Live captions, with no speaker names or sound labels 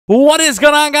What is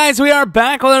going on, guys? We are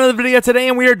back with another video today,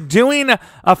 and we are doing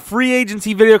a free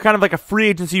agency video, kind of like a free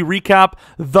agency recap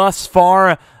thus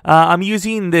far. I'm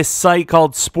using this site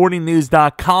called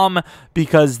sportingnews.com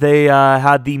because they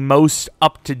had the most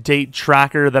up-to-date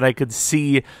tracker that I could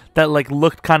see that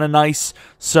looked kind of nice.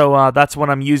 So that's what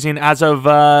I'm using. As of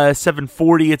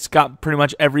 7:40, it's got pretty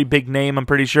much every big name, I'm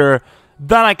pretty sure,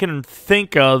 that I can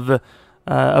think of.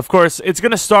 Of course, it's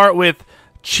going to start with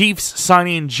Chiefs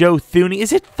signing Joe Thuney.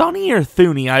 Is it Thuney or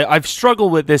Thuney? I've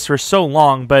struggled with this for so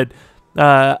long, but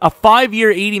a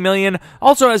 5-year, $80 million.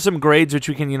 Also has some grades, which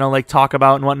we can, talk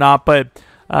about and whatnot, but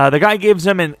the guy gives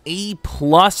him an A+,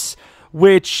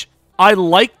 which I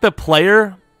like the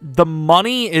player. The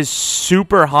money is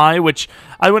super high, which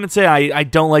I wouldn't say I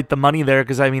don't like the money there,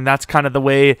 because, I mean, that's kind of the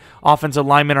way offensive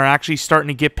linemen are actually starting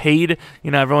to get paid.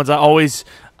 Everyone's always,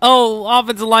 oh,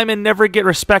 offensive linemen never get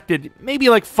respected. Maybe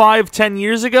like 5-10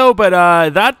 years ago, but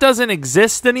that doesn't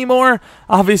exist anymore.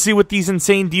 Obviously, with these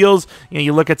insane deals,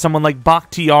 you look at someone like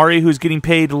Bakhtiari, who's getting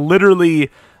paid literally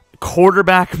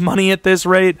quarterback money at this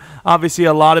rate. Obviously,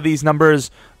 a lot of these numbers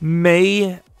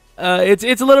may... it's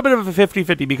a little bit of a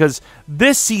 50-50, because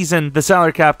this season, the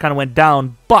salary cap kind of went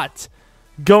down, but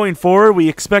going forward, we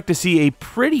expect to see a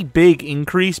pretty big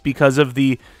increase because of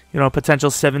the, potential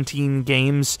 17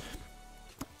 games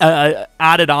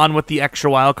added on with the extra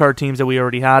wildcard teams that we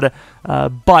already had.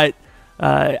 But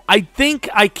I think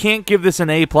I can't give this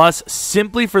an A+,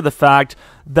 simply for the fact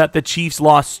that the Chiefs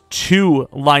lost 2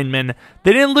 linemen.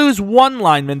 They didn't lose 1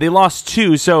 lineman, they lost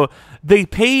 2. So they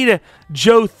paid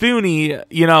Joe Thuney,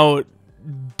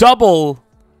 double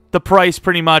the price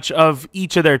pretty much of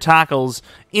each of their tackles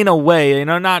in a way.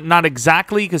 Not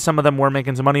exactly, because some of them were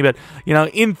making some money, but,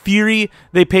 in theory,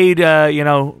 they paid,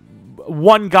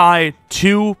 one guy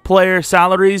 2 player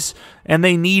salaries, and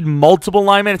they need multiple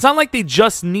linemen. It's not like they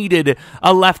just needed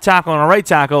a left tackle and a right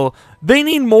tackle. They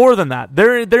need more than that.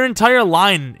 Their entire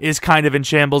line is kind of in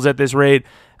shambles at this rate.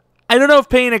 I don't know if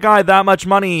paying a guy that much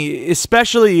money,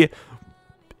 especially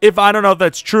if, I don't know if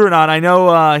that's true or not. I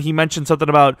know he mentioned something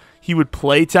about he would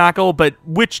play tackle, but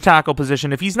which tackle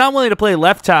position? If he's not willing to play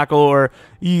left tackle, or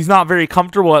he's not very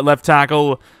comfortable at left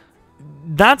tackle,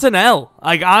 that's an L.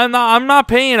 I'm not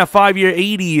paying a 5-year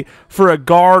 $80 for a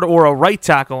guard or a right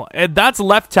tackle. That's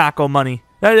left tackle money.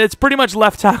 It's pretty much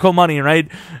left tackle money, right?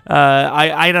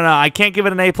 I don't know. I can't give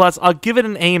it an A+. I'll give it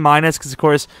an A-, because, of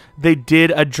course, they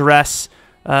did address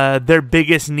their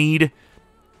biggest need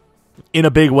in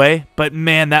a big way. But,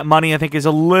 man, that money, I think, is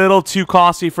a little too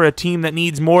costly for a team that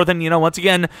needs more than, once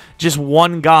again, just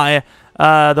one guy.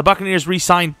 The Buccaneers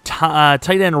re-signed tight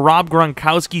end Rob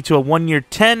Gronkowski to a 1-year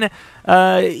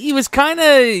 $10. He was kind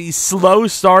of slow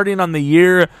starting on the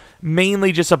year,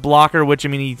 mainly just a blocker, which, I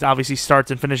mean, he obviously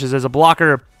starts and finishes as a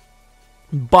blocker.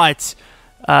 But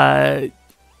an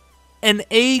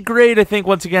A grade, I think,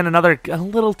 once again, a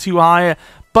little too high.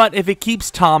 But if it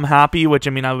keeps Tom happy, which, I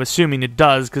mean, I'm assuming it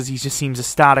does, because he just seems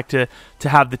ecstatic to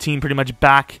have the team pretty much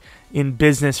back in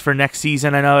business for next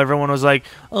season. I know everyone was like,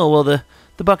 oh, well, the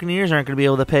Buccaneers aren't going to be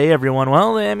able to pay everyone.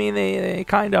 Well, I mean, they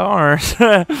kind of are.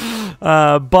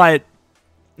 But,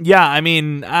 yeah, I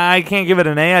mean, I can't give it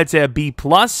an A. I'd say a B+.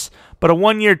 But a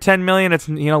 1-year $10 million, it's,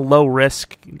 low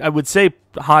risk. I would say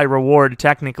high reward,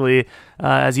 technically,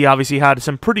 as he obviously had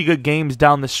some pretty good games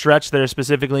down the stretch there,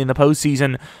 specifically in the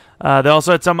postseason. They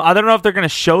also had some, I don't know if they're going to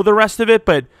show the rest of it,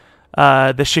 but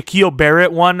the Shaquille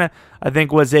Barrett one, I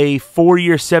think, was a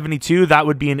 4-year $72. That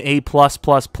would be an A+++,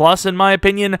 in my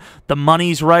opinion. The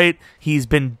money's right. He's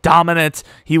been dominant.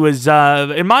 He was,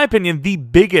 in my opinion, the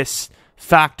biggest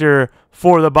factor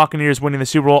for the Buccaneers winning the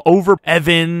Super Bowl over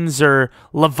Evans or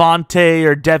Levante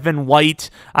or Devin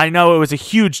White. I know it was a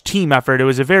huge team effort. It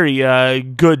was a very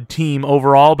good team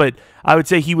overall, but I would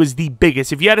say he was the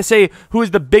biggest. If you had to say who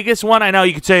is the biggest one, I know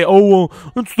you could say, oh, well,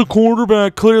 it's the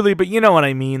quarterback, clearly, but you know what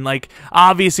I mean.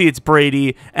 Obviously, it's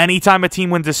Brady. Anytime a team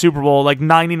wins a Super Bowl,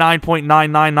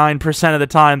 99.999% of the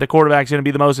time, the quarterback's going to be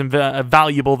the most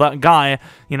valuable guy.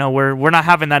 We're not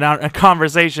having that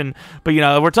conversation, but,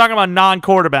 we're talking about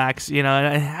non-quarterbacks,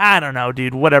 I don't know,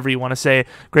 dude, whatever you want to say.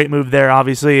 Great move there,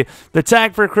 obviously. The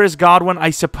tag for Chris Godwin, I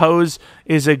suppose,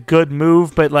 is a good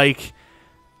move, but,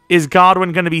 is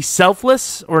Godwin going to be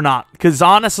selfless or not? Because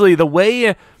honestly, the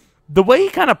way he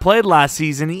kind of played last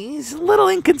season, he's a little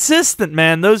inconsistent,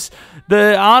 man.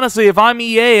 Honestly, if I'm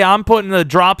EA, I'm putting the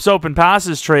drops open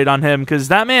passes trade on him, because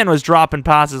that man was dropping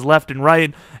passes left and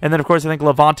right. And then, of course, I think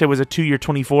Levante was a 2-year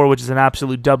 $24, which is an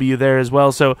absolute W there as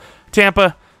well. So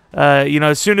Tampa,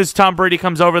 as soon as Tom Brady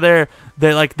comes over there,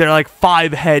 they're like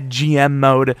 5-head GM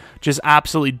mode, just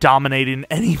absolutely dominating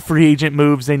any free agent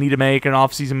moves they need to make and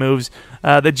offseason moves.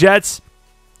 The Jets,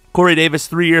 Corey Davis,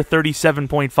 3-year,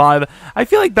 37.5. I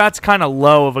feel like that's kind of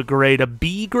low of a grade. A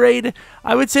B grade?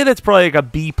 I would say that's probably like a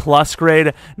B plus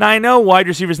grade. Now, I know wide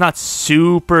receiver is not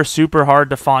super, super hard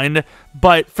to find,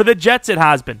 but for the Jets, it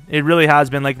has been. It really has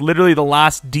been. Like, literally the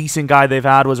last decent guy they've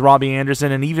had was Robbie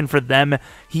Anderson, and even for them,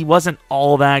 he wasn't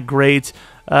all that great.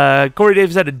 Corey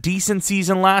Davis had a decent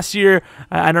season last year.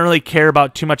 I don't really care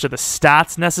about too much of the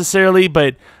stats necessarily,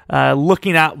 but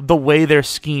looking at the way their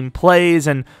scheme plays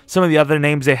and some of the other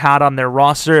names they had on their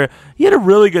roster, he had a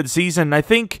really good season. I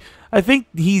think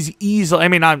he's easily, I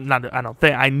mean, I don't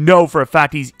think, I know for a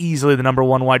fact he's easily the number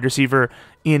one wide receiver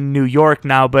in New York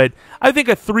now, but I think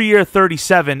a 3-year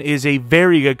 37 is a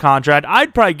very good contract.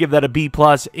 I'd probably give that a B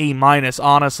plus, A minus,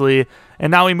 honestly.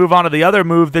 And now we move on to the other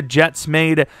move the Jets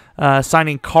made,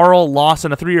 signing Carl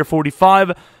Lawson, a 3-year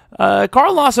 45.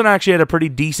 Carl Lawson actually had a pretty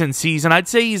decent season. I'd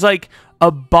say he's like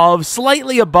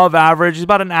slightly above average. He's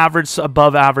about an average,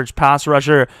 above average pass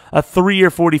rusher. A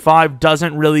 3-year 45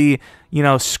 doesn't really,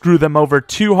 screw them over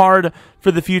too hard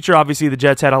for the future. Obviously, the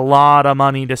Jets had a lot of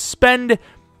money to spend.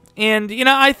 And,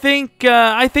 I think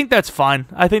that's fine.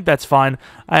 I think that's fine.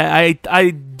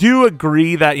 I do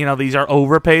agree that, these are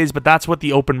overpays, but that's what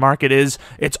the open market is.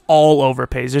 It's all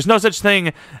overpays. There's no such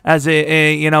thing as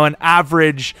an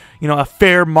average, a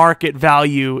fair market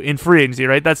value in free agency,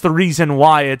 right? That's the reason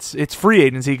why it's free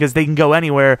agency, because they can go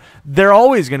anywhere. They're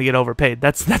always going to get overpaid.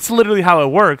 That's literally how it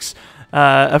works.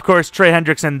 Of course, Trey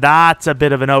Hendrickson, that's a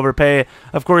bit of an overpay.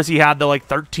 Of course, he had the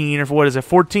 13 or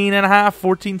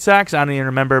 14 sacks. I don't even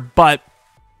remember. But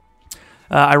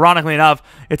ironically enough,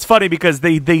 it's funny because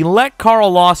they let Carl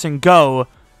Lawson go,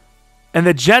 and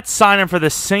the Jets sign him for the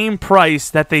same price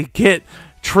that they get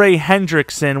Trey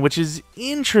Hendrickson, which is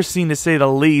interesting to say the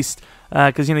least,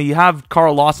 because you have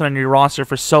Carl Lawson on your roster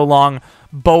for so long,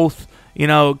 both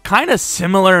kind of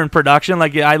similar in production.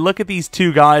 Like, I look at these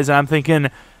two guys and I'm thinking,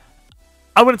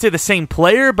 I wouldn't say the same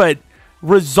player, but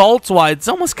results-wise, it's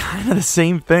almost kind of the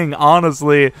same thing,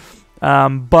 honestly.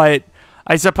 But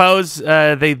I suppose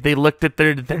they looked at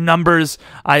their numbers.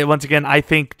 Once again, I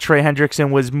think Trey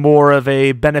Hendrickson was more of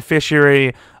a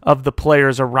beneficiary of the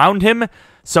players around him.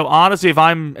 So honestly, if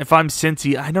I'm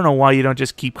Cincy, I don't know why you don't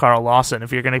just keep Carl Lawson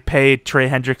if you're going to pay Trey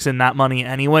Hendrickson that money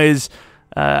anyways.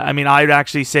 I mean, I'd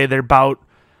actually say they're about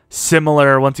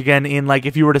similar. Once again, in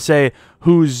if you were to say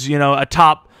who's a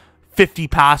top 50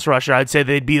 pass rusher, I'd say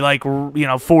they'd be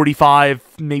 45,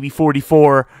 maybe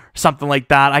 44, something like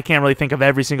that. I can't really think of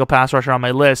every single pass rusher on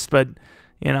my list, but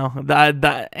and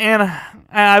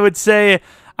I'd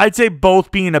say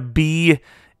both being a B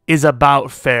is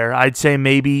about fair. I'd say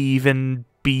maybe even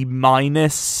B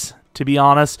minus, to be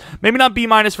honest. Maybe not B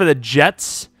minus for the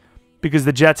Jets, because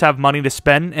the Jets have money to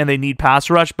spend and they need pass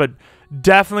rush, but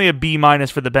definitely a B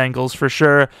minus for the Bengals for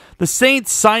sure. The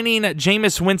Saints signing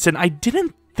Jameis Winston. I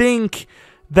didn't think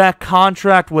that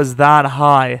contract was that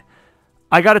high.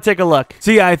 I got to take a look.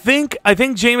 So yeah, I think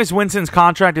Jameis Winston's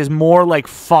contract is more like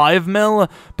 $5 million,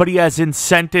 but he has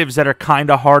incentives that are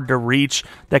kind of hard to reach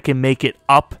that can make it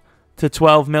up to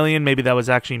 $12 million. Maybe that was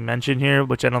actually mentioned here,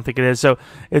 which I don't think it is. So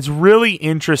it's really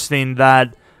interesting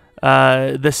that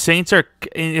the Saints are,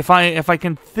 if I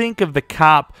can think of the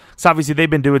cap, so obviously they've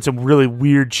been doing some really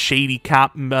weird, shady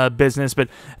cap business, but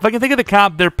if I can think of the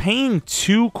cap, they're paying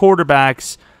two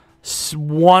quarterbacks,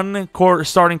 starting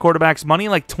quarterback's money,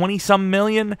 20-some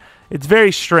million. It's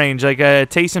very strange.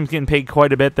 Taysom's getting paid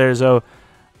quite a bit there, so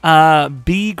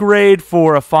B grade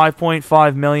for a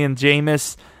 $5.5 million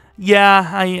Jameis.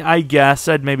 Yeah, I guess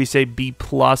I'd maybe say B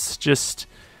plus, just...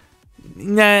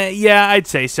 Nah, yeah, I'd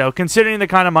say so. Considering the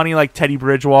kind of money Teddy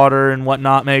Bridgewater and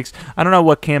whatnot makes. I don't know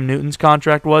what Cam Newton's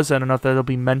contract was. I don't know if that'll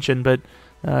be mentioned. But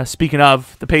speaking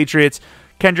of the Patriots,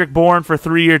 Kendrick Bourne for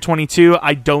 3-year 22.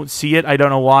 I don't see it. I don't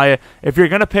know why. If you're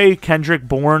going to pay Kendrick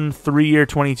Bourne 3-year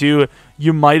 22,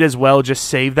 you might as well just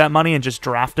save that money and just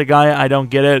draft a guy. I don't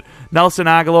get it. Nelson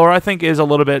Aguilar, I think, is a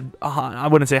little bit, I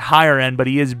wouldn't say higher end, but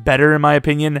he is better, in my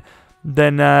opinion,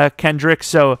 than Kendrick.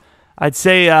 So I'd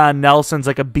say Nelson's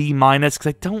a B minus,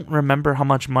 because I don't remember how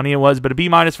much money it was, but a B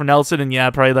minus for Nelson, and yeah,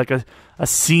 probably a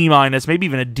C minus, maybe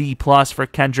even a D plus for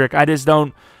Kendrick. I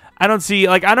don't see,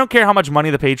 I don't care how much money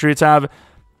the Patriots have.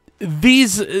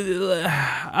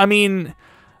 I mean,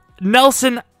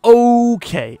 Nelson,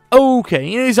 okay,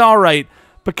 he's all right,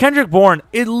 but Kendrick Bourne,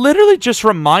 it literally just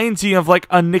reminds you of a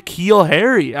N'Keal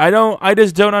Harry. I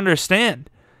just don't understand.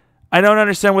 I don't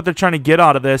understand what they're trying to get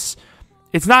out of this.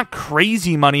 It's not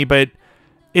crazy money, but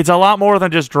it's a lot more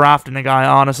than just drafting a guy,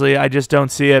 honestly. I just don't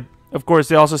see it. Of course,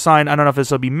 they also signed, I don't know if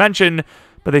this will be mentioned,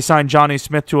 but they signed Johnny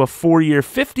Smith to a 4-year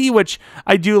 $50, which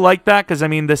I do like that because, I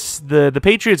mean, the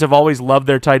Patriots have always loved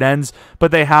their tight ends,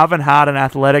 but they haven't had an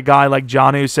athletic guy like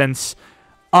Jonnu since,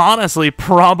 honestly,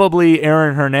 probably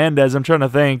Aaron Hernandez. I'm trying to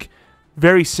think.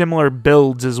 Very similar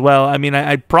builds as well. I mean,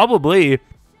 I'd probably...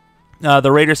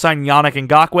 the Raiders signed Yannick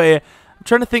Ngakoue. I'm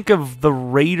trying to think of the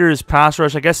Raiders pass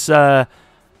rush. I guess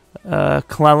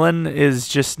Clellan is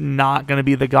just not going to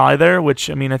be the guy there, which,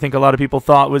 I mean, I think a lot of people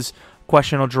thought was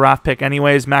questionable draft pick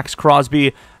anyways. Max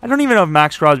Crosby. I don't even know if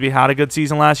Max Crosby had a good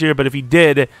season last year, but if he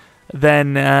did,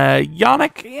 then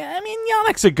Yannick, yeah, I mean,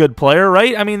 Yannick's a good player,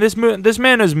 right? I mean, this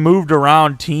man has moved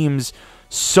around teams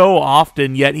so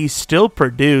often, yet he's still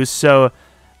produced. So,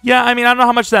 yeah, I mean, I don't know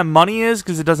how much that money is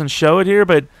because it doesn't show it here,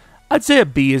 but I'd say a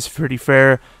B is pretty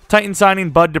fair. Titan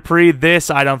signing Bud Dupree, this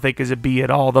I don't think is a B at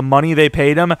all. The money they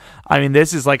paid him, I mean,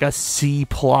 this is like a C+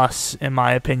 in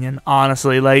my opinion,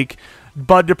 honestly. Like,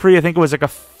 Bud Dupree, I think it was like a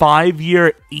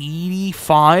 5-year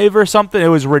 85 or something. It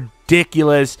was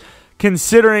ridiculous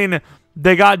considering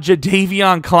they got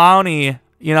Jadeveon Clowney.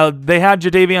 You know, they had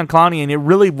Jadeveon Clowney, and it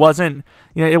really wasn't,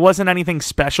 you know, it wasn't anything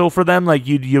special for them. Like,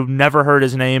 you've never heard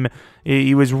his name.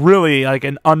 He was really like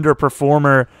an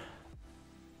underperformer.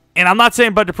 And I'm not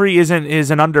saying Bud Dupree is an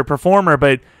underperformer,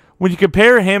 but when you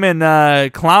compare him and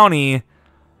Clowney,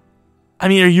 I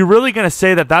mean, are you really going to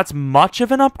say that that's much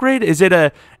of an upgrade? Is it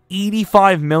a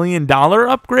 $85 million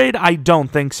upgrade? I don't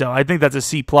think so. I think that's a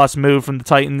C+ move from the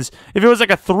Titans. If it was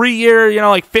like a 3-year, you know,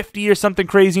 like 50 or something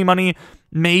crazy money,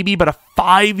 maybe, but a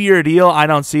 5-year deal, I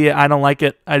don't see it. I don't like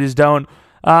it. I just don't.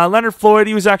 Leonard Floyd,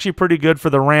 he was actually pretty good for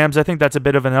the Rams. I think that's a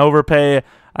bit of an overpay.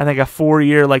 I think a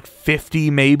 4-year, like 50,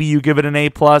 maybe you give it an A+,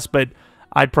 but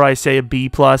I'd probably say a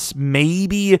B+,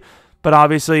 maybe. But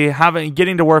obviously,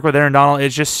 getting to work with Aaron Donald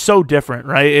is just so different,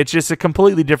 right? It's just a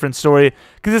completely different story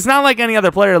because it's not like any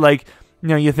other player. Like, you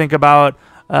know, you think about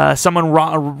someone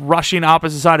rushing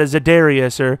opposite side of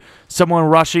Za'Darius, or someone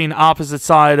rushing opposite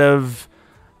side of.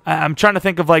 I'm trying to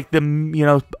think of like the, you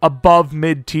know, above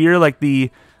mid tier, like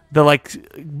the like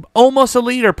almost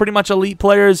elite or pretty much elite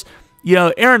players. You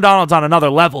know, Aaron Donald's on another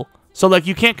level, so like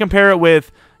you can't compare it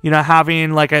with, you know,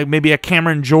 having like maybe a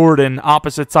Cameron Jordan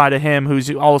opposite side of him who's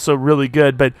also really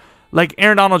good. But like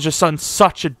Aaron Donald's just on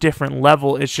such a different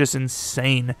level. It's just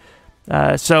insane.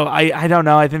 So I don't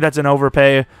know. I think that's an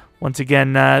overpay. Once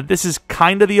again, this is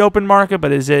kind of the open market,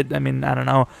 but is it? I mean, I don't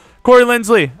know. Corey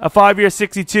Linsley, a 5-year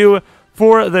 62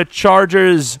 for the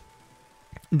Chargers.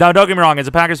 Now, don't get me wrong. As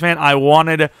a Packers fan, I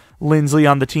wanted Linsley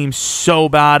on the team so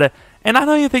bad. And I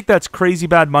know you think that's crazy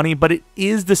bad money, but it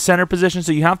is the center position,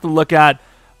 so you have to look at,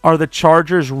 are the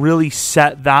Chargers really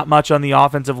set that much on the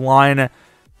offensive line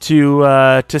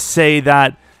to say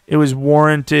that it was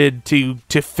warranted to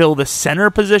fill the center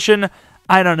position?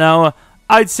 I don't know.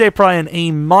 I'd say probably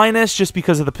an A- just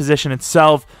because of the position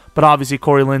itself, but obviously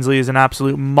Corey Linsley is an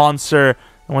absolute monster,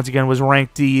 and once again was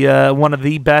ranked one of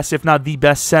the best, if not the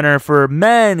best center for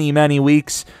many, many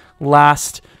weeks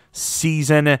last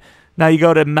season. Now you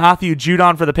go to Matthew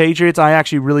Judon for the Patriots. I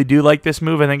actually really do like this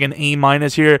move. I think an A-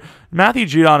 here. Matthew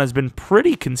Judon has been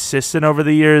pretty consistent over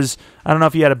the years. I don't know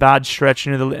if he had a bad stretch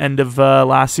near the end of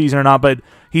last season or not, but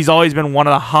he's always been one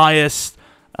of the highest,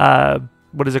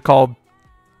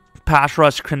 pass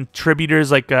rush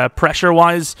contributors, like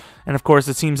pressure-wise. And of course,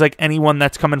 it seems like anyone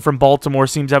that's coming from Baltimore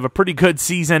seems to have a pretty good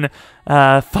season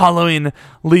following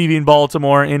leaving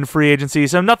Baltimore in free agency.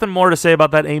 So nothing more to say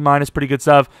about that A-, pretty good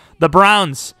stuff. The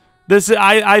Browns.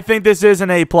 I think this is an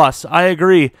A+. I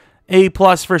agree. A+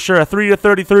 for sure. A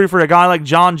 3-33 for a guy like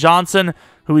John Johnson,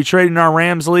 who we traded in our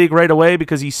Rams league right away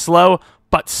because he's slow,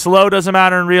 but slow doesn't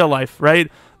matter in real life, right?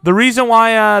 The reason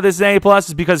why this is an A+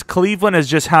 is because Cleveland has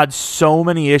just had so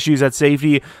many issues at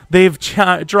safety. They've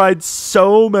tried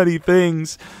so many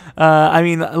things. I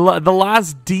mean, the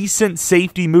last decent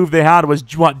safety move they had was,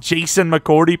 Jason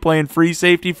McCourty playing free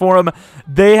safety for them.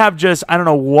 They have just, I don't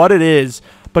know what it is,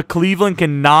 but Cleveland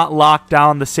cannot lock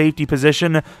down the safety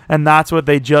position, and that's what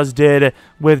they just did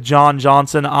with John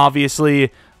Johnson.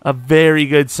 Obviously, a very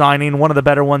good signing, one of the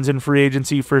better ones in free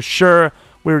agency for sure.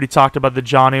 We already talked about the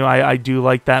Jonnu. I do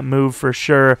like that move for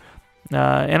sure.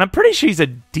 And I'm pretty sure he's a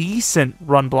decent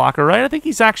run blocker, right? I think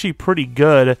he's actually pretty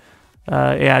good.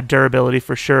 Yeah, durability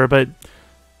for sure. But,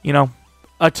 you know,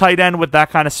 a tight end with that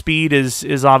kind of speed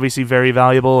is obviously very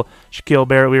valuable. Shaquille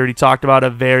Barrett, we already talked about.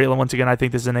 Once again, I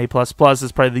think this is an A++. It's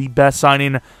probably the best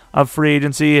signing of free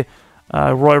agency.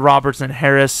 Roy Robertson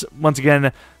Harris, once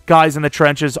again, guys in the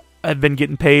trenches have been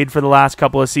getting paid for the last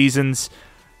couple of seasons.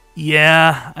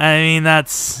 Yeah, I mean,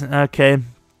 that's okay.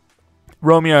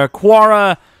 Romeo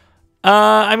Okwara.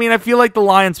 I mean, I feel like the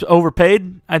Lions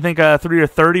overpaid. I think 3 or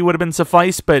 30 would have been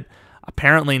suffice, but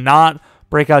apparently not.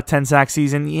 breakout 10-sack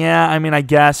season. Yeah, I mean, I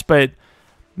guess, but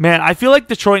man, I feel like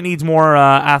Detroit needs more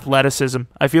athleticism.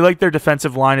 I feel like their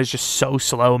defensive line is just so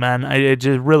slow, man. It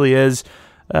just really is.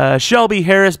 Shelby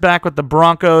Harris back with the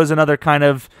Broncos, another kind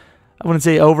of, I wouldn't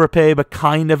say overpay, but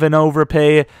kind of an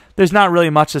overpay. There's not really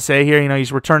much to say here. You know,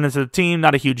 he's returning to the team,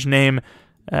 not a huge name.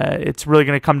 It's really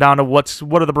going to come down to what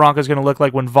are the Broncos going to look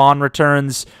like when Vaughn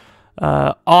returns.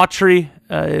 Autry,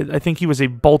 I think he was a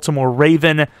Baltimore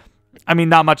Raven. I mean,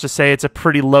 not much to say. It's a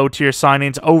pretty low-tier signing.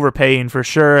 It's overpaying for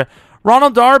sure.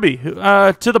 Ronald Darby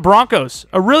to the Broncos.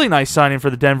 A really nice signing for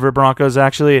the Denver Broncos,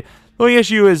 actually. The only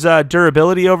issue is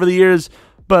durability over the years,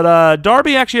 but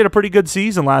Darby actually had a pretty good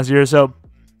season last year, so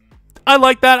I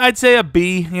like that. I'd say a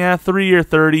B. Yeah, 3-year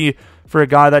 30 for a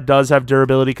guy that does have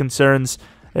durability concerns.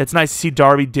 It's nice to see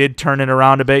Darby did turn it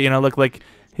around a bit. You know, looked like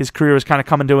his career was kind of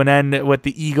coming to an end with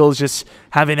the Eagles just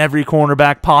having every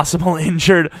cornerback possible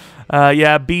injured.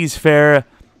 Yeah, B's fair.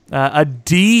 A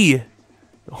D.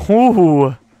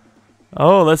 Ooh.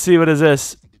 Oh, let's see. What is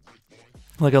this?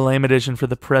 Like a lame edition for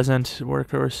the present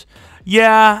workhorse.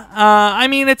 Yeah, I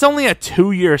mean, it's only a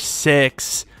 2-year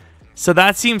 6. So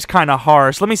that seems kind of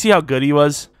harsh. Let me see how good he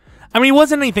was. I mean, he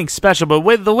wasn't anything special, but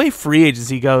with the way free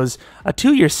agency goes, a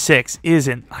 2-year 6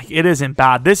 isn't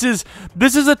bad. This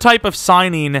is a type of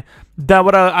signing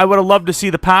that I would have loved to see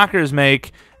the Packers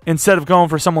make instead of going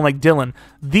for someone like Dillon.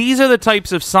 These are the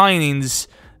types of signings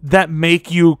that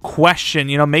make you question,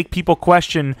 make people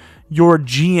question your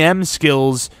GM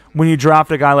skills when you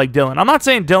draft a guy like Dillon. I'm not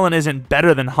saying Dillon isn't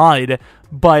better than Hyde,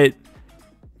 but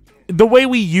the way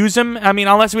we use him, I mean,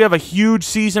 unless we have a huge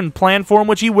season planned for him,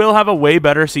 which he will have a way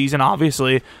better season,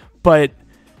 obviously, but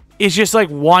it's just like,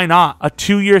 why not? A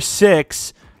 2-year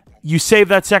 6, you save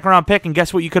that second-round pick, and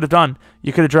guess what you could have done?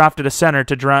 You could have drafted a center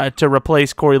to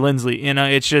replace Corey Linsley.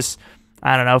 It's just,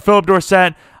 I don't know. Philip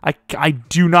Dorsett, I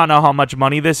do not know how much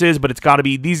money this is, but it's got to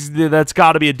be that's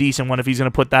got to be a decent one if he's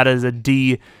going to put that as a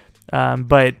D.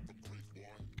 But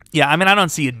yeah, I mean, I don't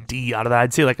see a D out of that.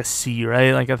 I'd say like a C,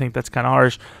 right? Like, I think that's kind of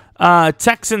harsh.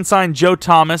 Texans signed Joe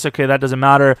Thomas. Okay, that doesn't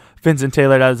matter. Vincent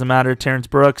Taylor, that doesn't matter. Terrence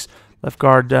Brooks, left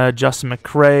guard Justin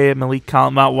McCray, Malik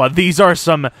Collins. Wow, these are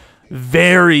some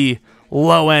very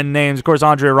low-end names. Of course,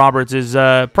 Andre Roberts is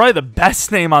probably the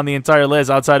best name on the entire list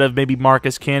outside of maybe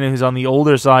Marcus Cannon, who's on the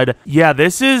older side. Yeah,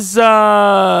 this is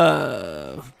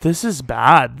bad.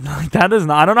 That is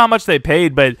not, I don't know how much they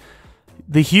paid, but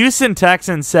the Houston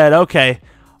Texans said, okay,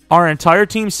 our entire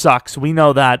team sucks. We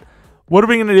know that. What are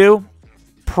we going to do?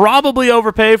 Probably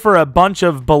overpay for a bunch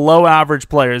of below-average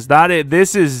players.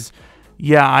 This is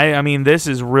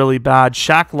really bad.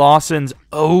 Shaq Lawson's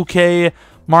okay.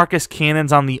 Marcus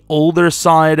Cannon's on the older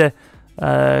side.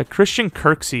 Christian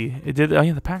Kirksey.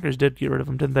 The Packers did get rid of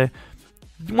him, didn't they?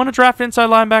 You want to draft inside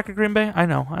linebacker, Green Bay? I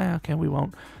know. Okay, we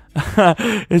won't.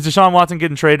 Is Deshaun Watson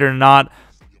getting traded or not?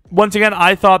 Once again,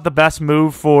 I thought the best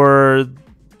move for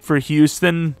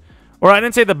Houston, or I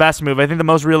didn't say the best move. I think the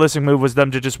most realistic move was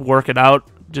them to just work it out.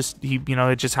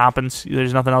 It just happens.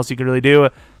 There's nothing else you could really do.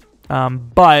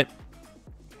 But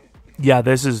yeah,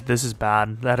 this is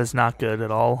bad. That is not good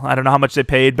at all. I don't know how much they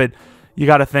paid, but you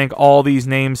got to think all these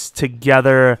names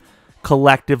together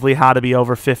collectively had to be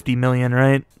over $50 million,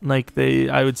 right? Like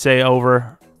I would say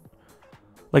over.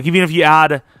 Like even if you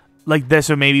add like this,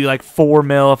 or maybe like $4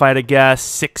 million if I had to guess,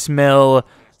 $6 million,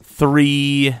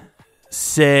 3,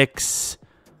 6,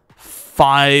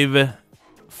 5,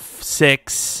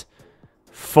 6,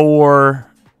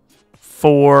 4,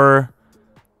 4,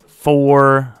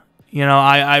 4.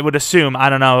 I would assume, I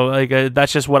don't know, like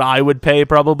that's just what I would pay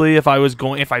probably if I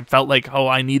felt like, oh,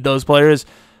 I need those players.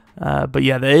 But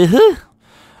yeah,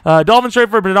 Dolphins trade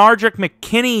for Benardrick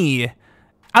McKinney.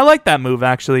 I like that move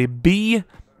actually. B.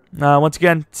 Once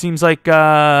again, seems like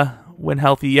when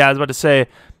healthy. Yeah, I was about to say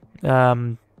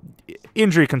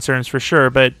injury concerns for sure,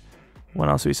 but what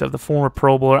else do we have? The former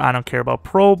Pro Bowler. I don't care about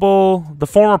Pro Bowl. The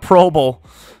former Pro Bowl.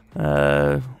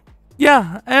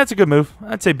 Yeah, that's a good move.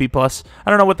 I'd say B+. I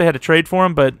don't know what they had to trade for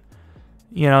him, but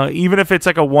even if it's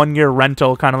like a 1-year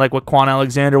rental, kind of like what Quan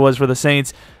Alexander was for the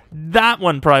Saints, that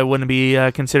one probably wouldn't be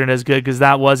considered as good because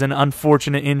that was an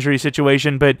unfortunate injury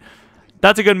situation. But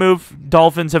that's a good move.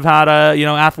 Dolphins have had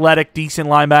athletic, decent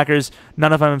linebackers.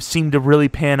 None of them have seemed to really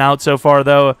pan out so far,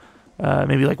 though.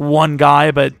 Maybe like one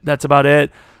guy, but that's about it.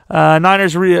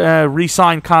 Niners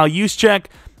re-signed Kyle Juszczyk.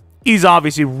 He's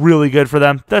obviously really good for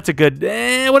them. That's a good,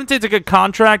 I wouldn't say it's a good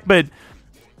contract, but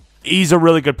he's a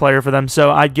really good player for them, so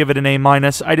I'd give it an A-.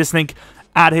 I just think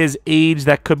at his age,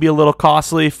 that could be a little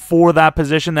costly for that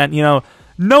position that,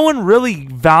 no one really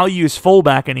values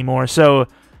fullback anymore, so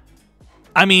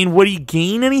I mean, would he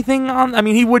gain anything on? I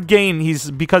mean, he would gain.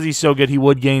 Because he's so good, he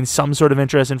would gain some sort of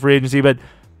interest in free agency. But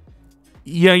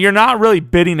yeah, you're not really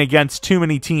bidding against too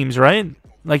many teams, right?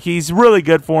 Like, he's really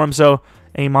good for him. So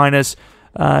A-.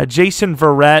 Jason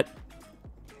Verrett.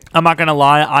 I'm not gonna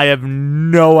lie. I have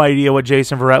no idea what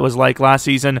Jason Verrett was like last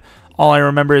season. All I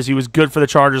remember is he was good for the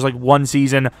Chargers like one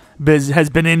season, but has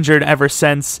been injured ever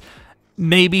since.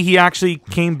 Maybe he actually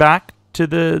came back to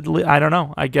the. I don't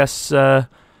know. I guess. I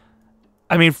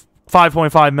mean,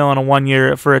 $5.5 million in 1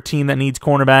 year for a team that needs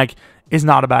cornerback is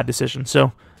not a bad decision.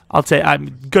 So I'll say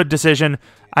good decision.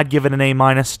 I'd give it an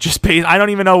A-. Just based, I don't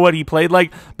even know what he played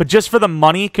like, but just for the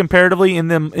money comparatively in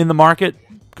the market,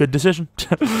 good decision.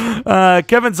 Kevin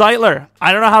Zeitler.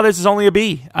 I don't know how this is only a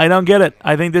B. I don't get it.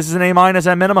 I think this is an A-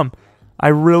 at minimum. I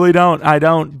really don't. I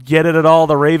don't get it at all.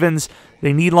 The Ravens,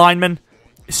 they need linemen,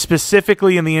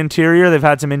 specifically in the interior. They've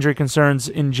had some injury concerns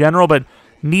in general, but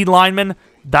need linemen.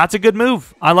 That's a good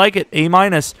move. I like it.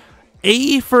 A-.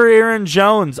 A for Aaron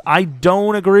Jones. I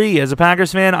don't agree. As a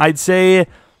Packers fan, I'd say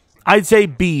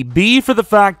B. B for the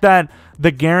fact that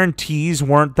the guarantees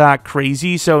weren't that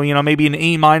crazy. So, you know, maybe an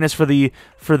A- for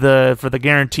the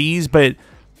guarantees, but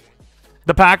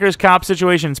the Packers cap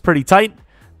situation is pretty tight.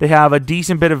 They have a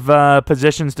decent bit of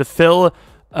positions to fill.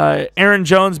 Aaron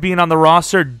Jones being on the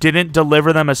roster didn't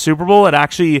deliver them a Super Bowl. It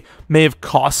actually may have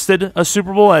costed a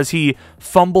Super Bowl as he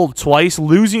fumbled twice,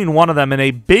 losing one of them in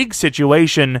a big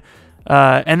situation,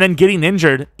 and then getting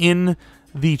injured in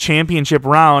the championship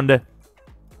round.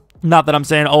 Not that I'm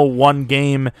saying, oh, one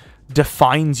game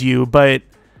defines you, but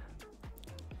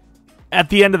at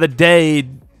the end of the day,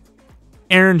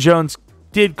 Aaron Jones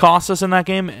did cost us in that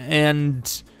game,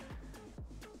 and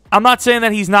I'm not saying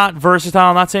that he's not versatile.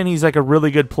 I'm not saying he's like a really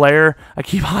good player. I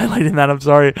keep highlighting that. I'm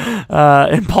sorry.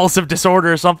 Impulsive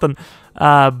disorder or something.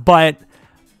 But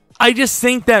I just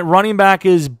think that running back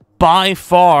is by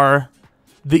far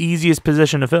the easiest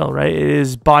position to fill, right? It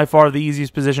is by far the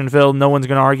easiest position to fill. No one's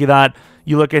going to argue that.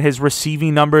 You look at his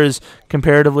receiving numbers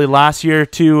comparatively last year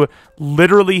to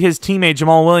literally his teammate,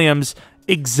 Jamal Williams,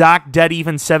 exact dead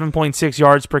even 7.6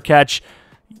 yards per catch.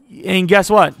 And guess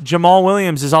what? Jamal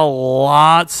Williams is a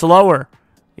lot slower.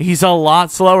 He's a lot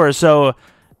slower. So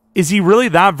is he really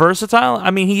that versatile?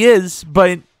 I mean, he is,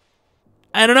 but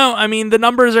I don't know. I mean, the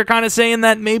numbers are kind of saying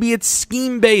that maybe it's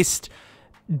scheme-based.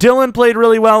 Dylan played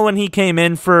really well when he came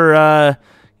in for,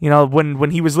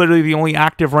 when he was literally the only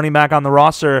active running back on the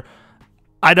roster.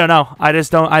 I don't know. I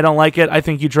don't like it. I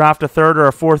think you draft a third or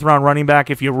a fourth round running back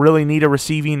if you really need a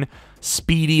receiving,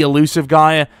 speedy, elusive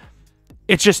guy.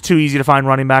 It's just too easy to find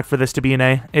running back for this to be an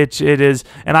A. It is.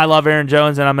 And I love Aaron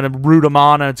Jones, and I'm going to root him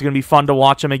on, and it's going to be fun to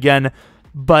watch him again.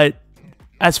 But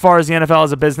as far as the NFL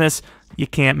as a business, you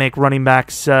can't make running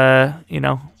backs,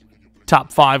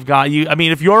 top 5 guy. I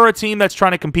mean, if you're a team that's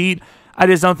trying to compete, I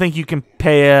just don't think you can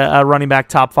pay a running back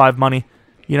top 5 money.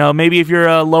 You know, maybe if you're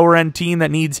a lower-end team that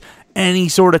needs any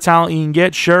sort of talent you can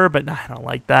get, sure, but I don't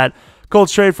like that.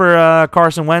 Colts trade for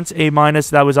Carson Wentz, A-.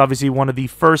 That was obviously one of the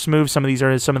first moves. Some of these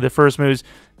are some of the first moves.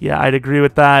 Yeah, I'd agree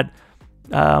with that.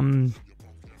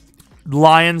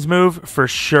 Lions move, for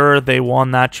sure. They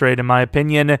won that trade, in my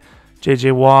opinion.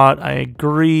 J.J. Watt, I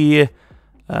agree.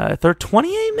 They're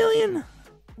 $28 million?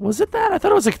 Was it that? I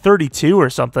thought it was like 32 or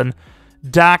something.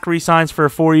 Dak resigns for a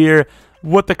 4-year.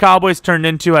 What the Cowboys turned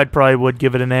into, I probably would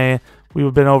give it an A.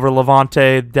 We've been over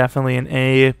Levante, definitely an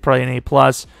A, probably an A+.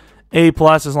 A+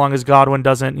 as long as Godwin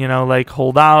doesn't,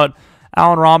 hold out.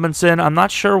 Allen Robinson, I'm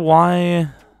not sure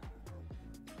why.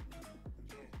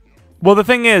 Well, the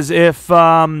thing is, if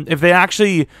they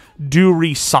actually do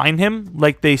re-sign him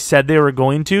like they said they were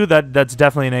going to, that's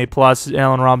definitely an A+.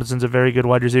 Allen Robinson's a very good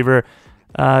wide receiver.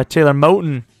 Taylor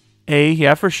Moton, A,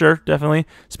 yeah, for sure, definitely.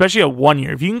 Especially a 1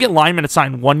 year. If you can get linemen to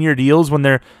sign 1-year deals when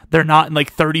they're not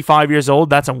like 35 years old,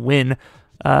 that's a win.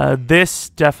 This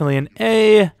definitely an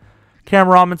A. Cam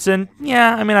Robinson,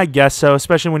 yeah, I mean, I guess so,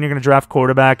 especially when you're going to draft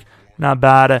quarterback. Not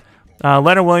bad.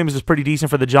 Leonard Williams is pretty decent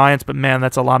for the Giants, but man,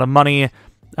 that's a lot of money.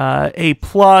 A+,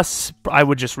 I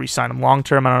would just re-sign him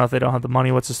long-term. I don't know if they don't have the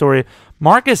money. What's the story?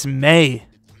 Marcus May.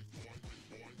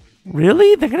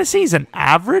 Really? They're going to say he's an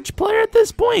average player at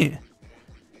this point?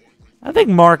 I think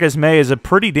Marcus May is a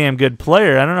pretty damn good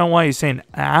player. I don't know why he's saying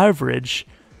average.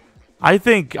 I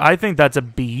think that's a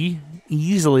B.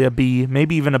 Easily a B.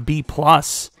 Maybe even a B+.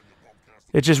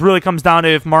 It just really comes down to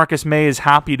if Marcus May is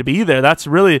happy to be there. That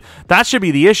should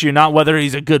be the issue, not whether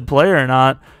he's a good player or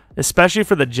not. Especially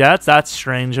for the Jets, that's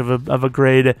strange of a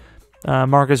grade.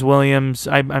 Marcus Williams,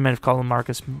 I might have called him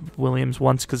Marcus Williams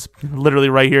once because literally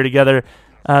right here together.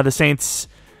 The Saints,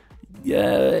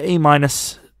 A-.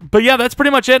 But yeah, that's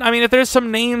pretty much it. I mean, if there's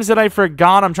some names that I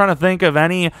forgot, I'm trying to think of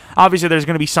any. Obviously, there's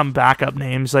going to be some backup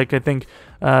names. Like, I think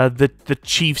the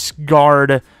Chiefs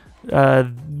guard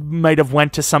might have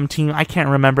went to some team. I can't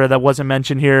remember. That wasn't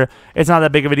mentioned here. It's not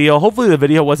that big of a deal. Hopefully, the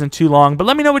video wasn't too long. But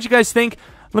let me know what you guys think.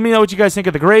 Let me know what you guys think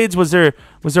of the grades. Was there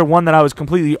one that I was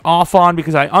completely off on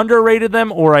because I underrated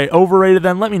them or I overrated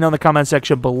them? Let me know in the comment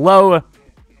section below.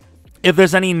 If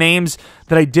there's any names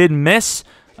that I did miss,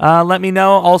 let me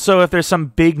know. Also, if there's some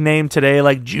big name today,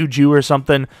 like Juju or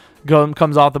something,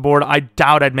 comes off the board, I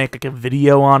doubt I'd make like a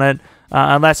video on it.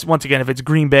 Unless, once again, if it's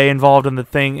Green Bay involved in the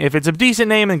thing. If it's a decent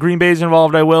name and Green Bay's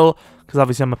involved, I will, because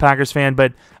obviously I'm a Packers fan.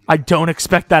 But I don't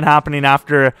expect that happening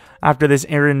after this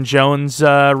Aaron Jones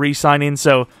re-signing.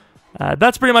 So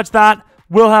that's pretty much that.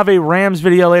 We'll have a Rams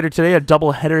video later today, a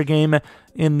doubleheader game.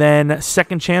 And then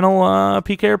second channel,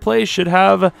 PKR Plays should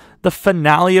have the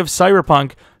finale of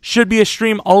Cyberpunk. Should be a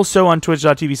stream also on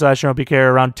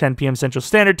twitch.tv/JeromepkR around 10 p.m. Central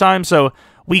Standard Time. So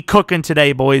we cooking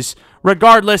today, boys.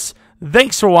 Regardless,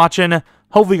 thanks for watching.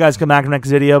 Hopefully you guys come back in the next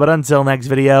video. But until next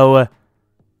video,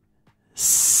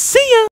 see ya!